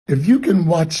if you can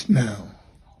watch now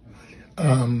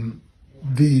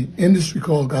the industry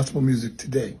called gospel music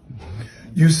today,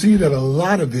 you see that a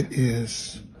lot of it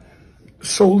is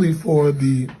solely for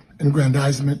the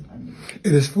aggrandizement.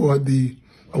 It is for the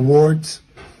awards.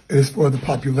 It is for the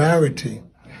popularity.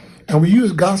 And we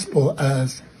use gospel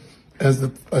as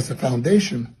the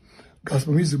foundation,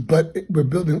 gospel music, but we're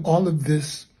building all of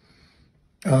this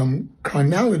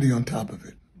carnality on top of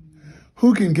it.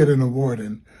 Who can get an award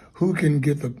and who can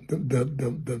get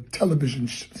the television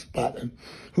spot and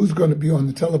who's going to be on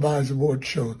the televised award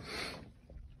show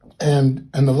and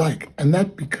the like. And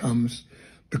that becomes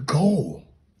the goal.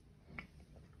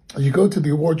 You go to the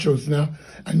award shows now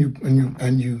and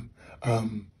you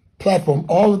platform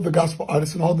all of the gospel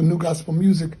artists and all the new gospel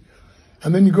music,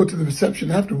 and then you go to the reception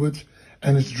afterwards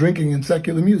and it's drinking and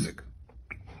secular music.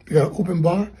 They got an open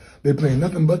bar, they're playing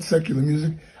nothing but secular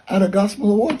music at a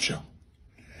gospel award show.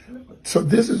 So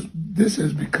this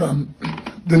has become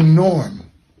the norm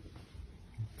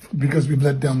because we've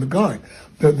let down the guard.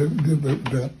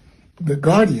 The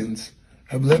guardians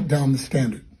have let down the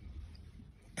standard.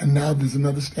 And now there's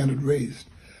another standard raised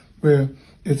where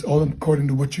it's all according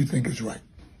to what you think is right.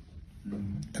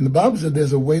 And the Bible said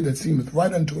there's a way that seemeth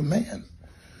right unto a man,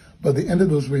 but the end of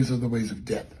those ways are the ways of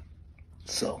death.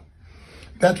 So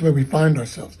that's where we find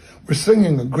ourselves. We're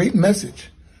singing a great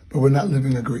message, but we're not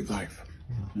living a great life.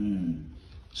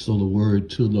 So the word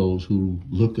to those who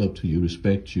look up to you,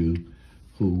 respect you,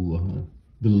 who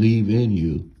believe in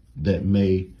you, that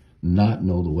may not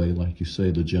know the way, like you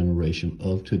say, the generation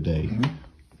of today,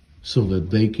 so that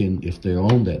they can, if they're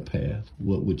on that path,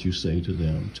 what would you say to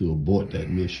them to abort that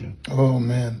mission? Oh,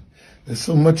 man, there's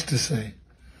so much to say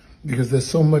because there's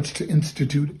so much to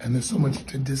institute and there's so much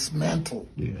to dismantle.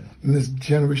 Yeah. And this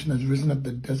generation has risen up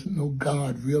that doesn't know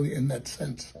God really in that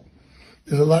sense.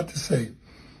 There's a lot to say.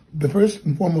 The first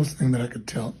and foremost thing that I could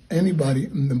tell anybody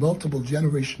in the multiple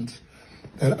generations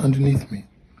that are underneath me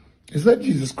is let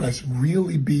Jesus Christ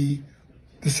really be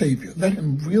the Savior. Let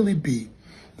him really be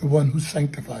the one who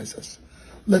sanctifies us.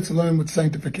 Let's learn what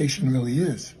sanctification really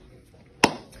is.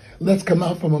 Let's come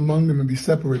out from among them and be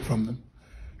separate from them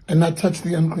and not touch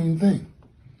the unclean thing.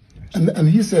 And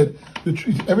he said,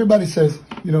 everybody says,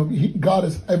 you know, God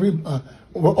is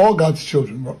we're all God's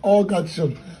children. We're all God's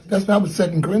children. That's not what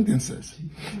 2 Corinthians says.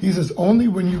 He says, only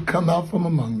when you come out from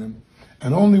among them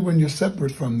and only when you're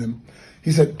separate from them,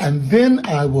 he said, and then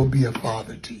I will be a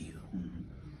father to you.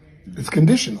 It's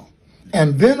conditional.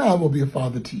 And then I will be a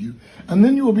father to you. And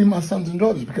then you will be my sons and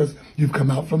daughters because you've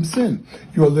come out from sin.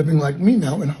 You are living like me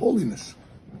now in holiness.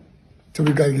 So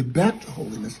we've got to get back to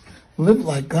holiness. Live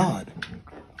like God.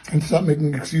 And stop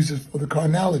making excuses for the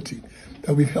carnality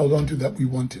that we've held on to that we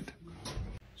wanted.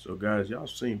 So guys, y'all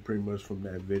seen pretty much from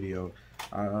that video,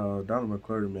 Donnie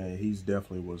McClurkin, man, he's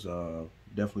definitely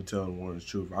telling one of the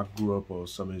truth. I grew up on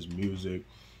some of his music.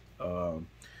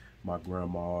 My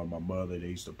grandma and my mother, they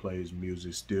used to play his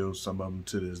music, still some of them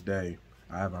to this day.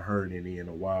 I haven't heard any in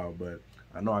a while, but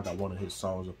I know I got one of his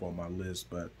songs up on my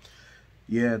list. But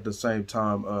yeah, at the same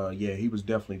time, yeah, he was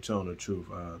definitely telling the truth.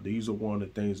 These are one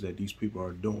of the things that these people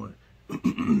are doing.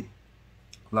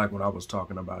 Like when I was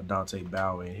talking about Dante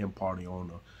Bowie and him partying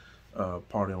on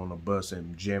the bus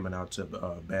and jamming out to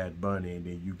Bad Bunny, and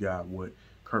then you got what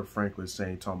Kirk Franklin's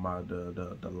saying, talking about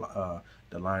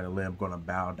the Lion and Lamb gonna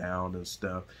bow down and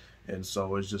stuff. And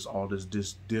so it's just all this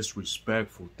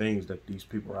disrespectful things that these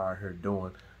people are out here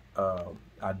doing.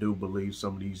 I do believe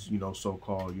some of these, you know,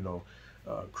 so-called, you know,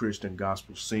 Christian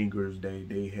gospel singers,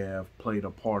 they have played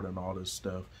a part in all this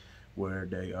stuff where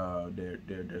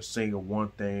they're singing one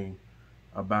thing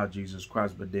about Jesus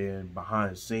Christ, but then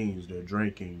behind scenes they're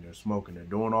drinking, they're smoking, they're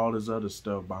doing all this other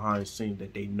stuff behind scenes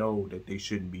that they know that they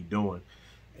shouldn't be doing.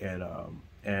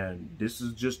 And this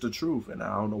is just the truth. And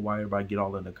I don't know why everybody get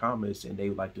all in the comments and they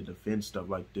like to defend stuff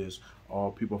like this.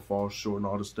 All people fall short and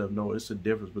all this stuff. No, it's a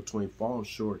difference between falling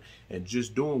short and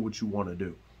just doing what you want to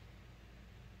do.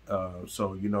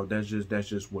 So, you know, that's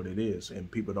just what it is.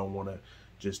 And people don't want to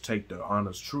just take the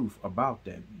honest truth about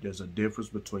that. There's a difference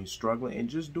between struggling and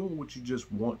just doing what you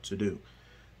just want to do.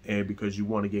 And because you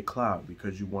want to get clout,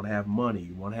 because you want to have money,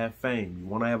 you want to have fame, you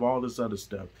want to have all this other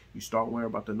stuff, you start worrying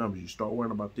about the numbers, you start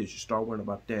worrying about this, you start worrying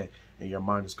about that, and your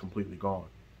mind is completely gone.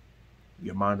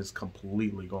 Your mind is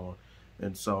completely gone.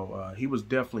 And so he was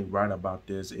definitely right about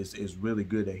this. It's really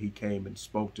good that he came and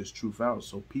spoke this truth out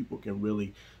so people can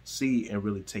really see and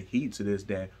really take heed to this,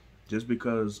 that just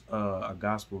because a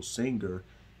gospel singer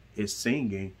is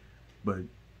singing, but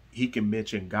he can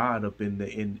mention God up in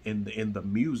the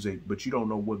music, but you don't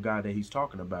know what God that he's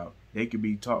talking about. They can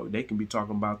be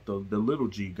talking about the little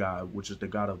G God, which is the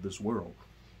God of this world.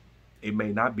 It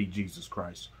may not be Jesus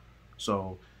Christ.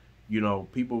 So, you know,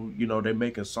 people, you know, they're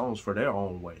making songs for their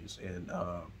own ways, and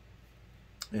I'm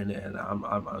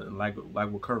like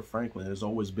with Kirk Franklin, there's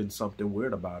always been something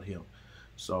weird about him.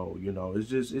 So, you know, it's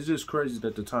just crazy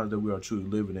that the times that we are truly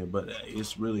living in. But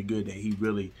it's really good that he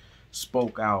really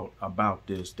spoke out about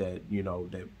this. That, you know,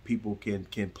 that people can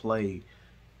play.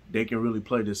 They can really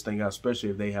play this thing out, especially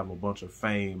if they have a bunch of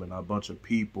fame and a bunch of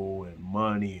people and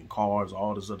money and cars,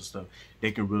 all this other stuff.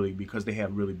 They can really, because they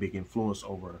have really big influence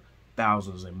over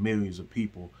thousands and millions of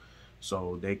people.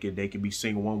 So they can be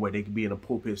singing one way, they can be in a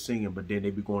pulpit singing, but then they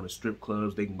be going to strip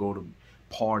clubs. They can go to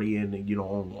partying, and, you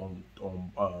know,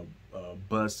 on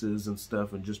buses and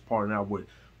stuff, and just partying out with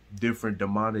different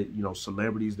demonic, you know,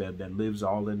 celebrities that lives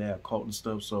all in that occult and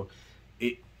stuff. So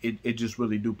it just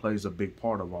really do plays a big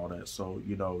part of all that. So,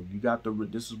 you know, you got the,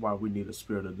 this is why we need a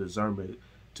spirit of discernment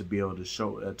to be able to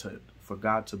show, for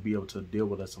God to be able to deal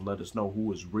with us and let us know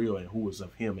who is real and who is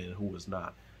of him and who is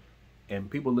not. And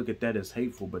people look at that as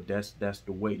hateful, but that's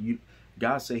the way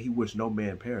God said he wished no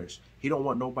man perish. He don't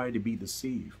want nobody to be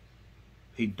deceived.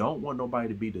 He don't want nobody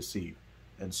to be deceived.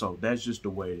 And so that's just the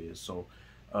way it is. So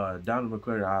Donnie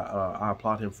McClurkin, I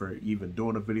applaud him for even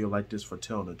doing a video like this, for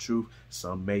telling the truth.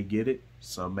 Some may get it,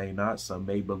 some may not, some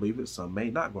may believe it, some may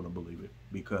not going to believe it,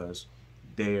 because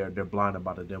they're blinded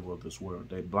by the devil of this world.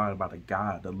 They're blinded by the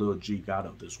God, the little G God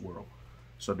of this world.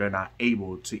 So they're not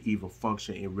able to even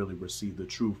function and really receive the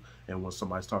truth. And when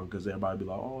somebody's talking, because everybody be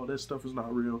like, oh, that stuff is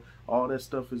not real. All that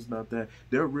stuff is not that.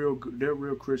 They're real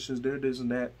Christians. They're this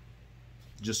and that.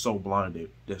 Just so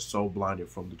blinded. They're so blinded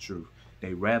from the truth.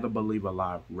 They rather believe a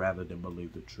lie rather than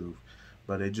believe the truth.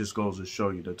 But it just goes to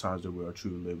show you the times that we are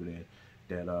truly living in.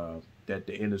 That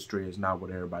the industry is not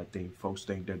what everybody thinks. Folks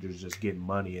think that they're just getting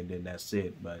money and then that's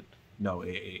it. But no,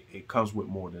 it comes with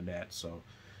more than that. So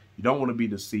you don't want to be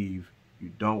deceived.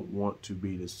 You don't want to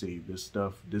be deceived. This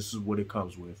stuff, this is what it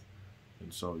comes with.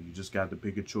 And so you just got to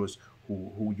pick a choice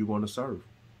who you're going to serve.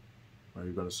 Are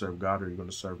you going to serve God, or are you going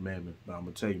to serve mammon? But I'm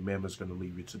going to tell you, mammon's going to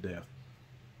leave you to death.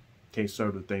 Can't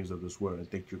serve the things of this world and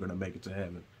think you're going to make it to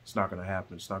heaven. It's not going to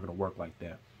happen. It's not going to work like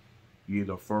that. You're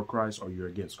either for Christ or you're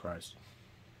against Christ.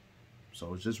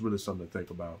 So it's just really something to think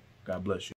about. God bless you.